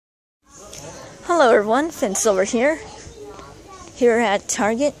Hello everyone, Finn Silver here at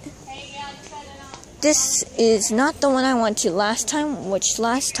Target. This is not the one I went to last time, which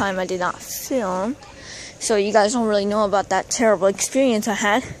last time I did not film. So you guys don't really know about that terrible experience I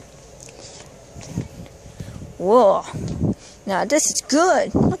had. Whoa. Now this is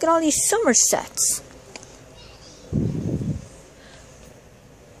good. Look at all these summer sets.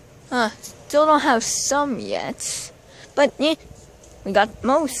 Still don't have some yet. But yeah, we got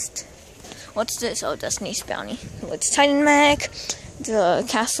most. What's this? Oh, Destiny's Bounty. It's Titan Mech, the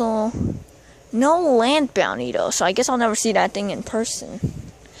castle. No land bounty though, so I guess I'll never see that thing in person.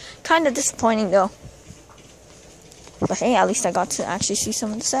 Kind of disappointing though. But hey, at least I got to actually see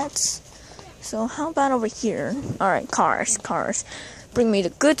some of the sets. So how about over here? Alright, cars. Bring me the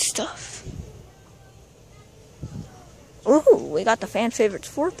good stuff. Ooh, we got the fan favorites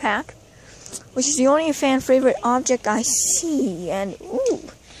 4-pack, which is the only fan favorite object I see. And ooh,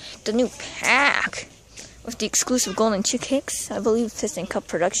 the new pack with the exclusive golden chick hicks. I believe Piston Cup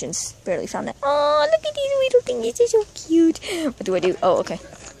Productions barely found that. Oh, look at these little things. They're so cute. What do I do? Oh, okay.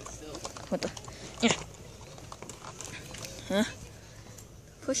 What the? Yeah. Huh?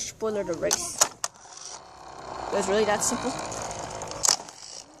 Push spoiler to race. It was really that simple?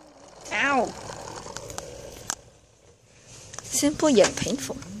 Ow! Simple yet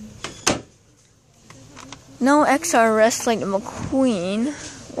painful. No XRS like the McQueen.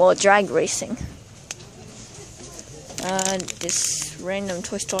 Well, drag racing. This random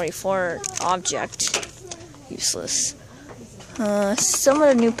Toy Story 4 object. Useless. Some of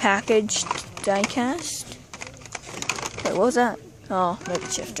the new packaged diecast. Wait, what was that? Oh, maybe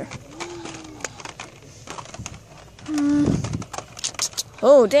shifter.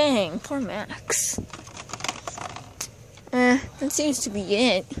 Oh, dang. Poor Max. That seems to be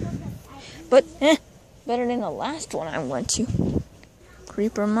it. But, better than the last one I went to.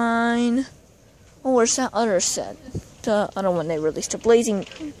 Creeper Mine. Oh, where's that other set? The other one they released. The Blazing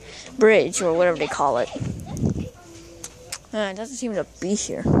Bridge, or whatever they call it. It doesn't seem to be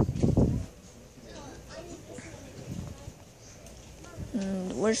here.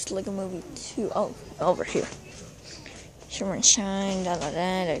 Where's Lego Movie 2? Oh, over here. Shimmer and Shine. Da.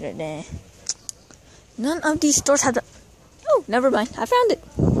 None of these stores have the... Oh, never mind. I found it.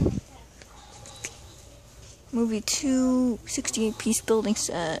 Movie 2, 68-piece building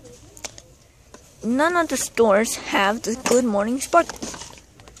set. None of the stores have the Good Morning Sparkle.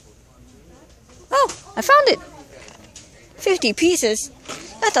 Oh, I found it. 50 pieces.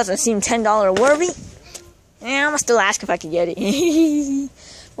 That doesn't seem $10 worthy. Yeah, I'm still ask if I could get it.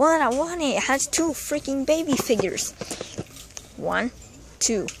 What? I want it. It has 2 freaking baby figures. 1,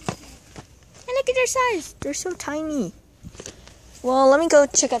 2. And look at their size. They're so tiny. Well, let me go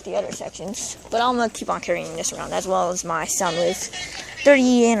check out the other sections. But I'm going to keep on carrying this around, as well as my Soundwave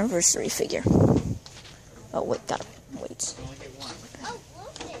 30th anniversary figure. Oh, wait, gotta wait.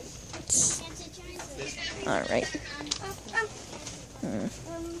 Alright.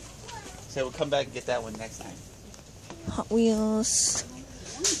 So we'll come back and get that one next time. Hot Wheels.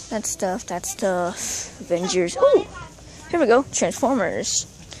 That stuff. Avengers. Ooh! Here we go. Transformers.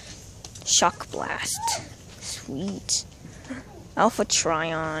 Shock Blast. Sweet. Alpha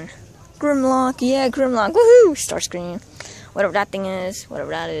Trion. Grimlock. Yeah, Grimlock. Woohoo! Starscream. Whatever that thing is.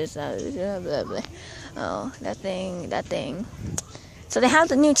 Whatever that is. Blah, blah, blah. Oh, that thing. So they have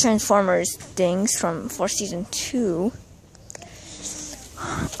the new Transformers things for Season 2.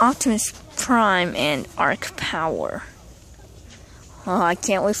 Optimus Prime and Arc Power. Oh, I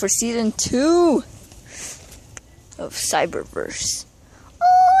can't wait for Season 2 of Cyberverse.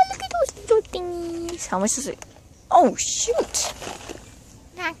 Oh, look at those little thingies. How much is it? Oh, shoot.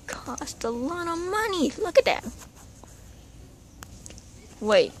 That cost a lot of money. Look at that.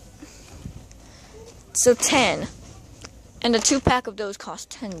 Wait. So 10. And the 2-pack of those cost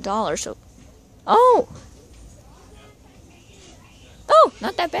 $10. So, oh,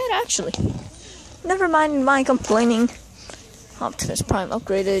 not that bad actually. Never mind my complaining. Optimus Prime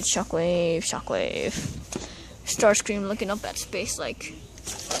upgraded. Shockwave. Starscream looking up at space like.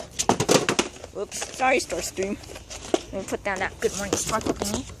 Whoops. Sorry, Starscream. Let me put down that Good Morning Sparkle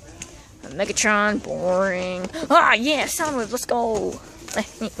thingy. Megatron. Boring. Ah, yeah. Soundwave. Let's go.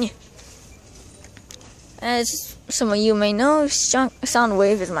 As some of you may know,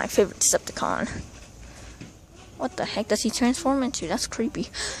 Soundwave is my favorite Decepticon. What the heck does he transform into? That's creepy.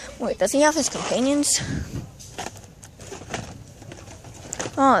 Wait, does he have his companions?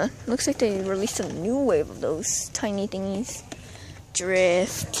 Oh, looks like they released a new wave of those tiny thingies.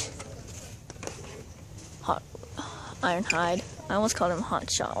 Drift. Ironhide. I almost called him Hot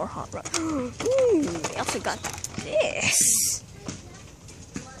Shot or Hot Rod. Ooh, I also got this.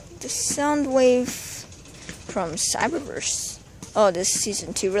 the Soundwave from Cyberverse. Oh, this is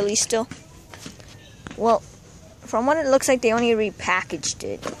season 2 release still? Well, from what it looks like, they only repackaged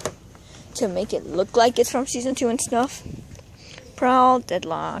it to make it look like it's from season 2 and stuff. Prowl,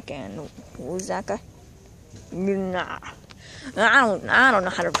 Deadlock, and what was that guy? Nah. I don't know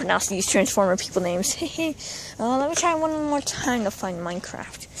how to pronounce these Transformer people names. Let me try one more time to find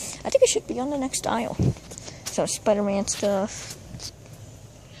Minecraft. I think it should be on the next aisle. Some Spider-Man stuff.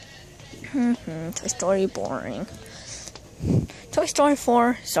 Toy Story, boring. Toy Story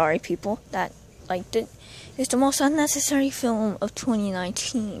 4, sorry people that liked it, is the most unnecessary film of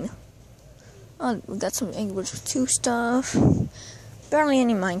 2019. Oh, we got some Angry Birds 2 stuff. Barely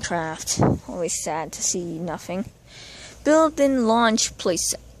any Minecraft. Always sad to see nothing. Build and launch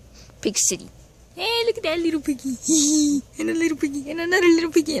place. Big city. Hey, look at that little piggy. And a little piggy. And another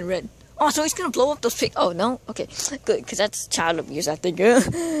little piggy in red. Oh, so he's gonna blow up those pigs. Oh, no? Okay, good. Because that's child abuse, I think.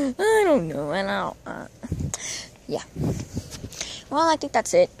 I don't know. Yeah. Well, I think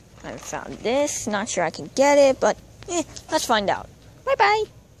that's it. I found this. Not sure I can get it, but let's find out. Bye-bye.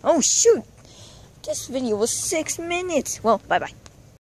 Oh, shoot. This video was 6 minutes. Well, bye-bye.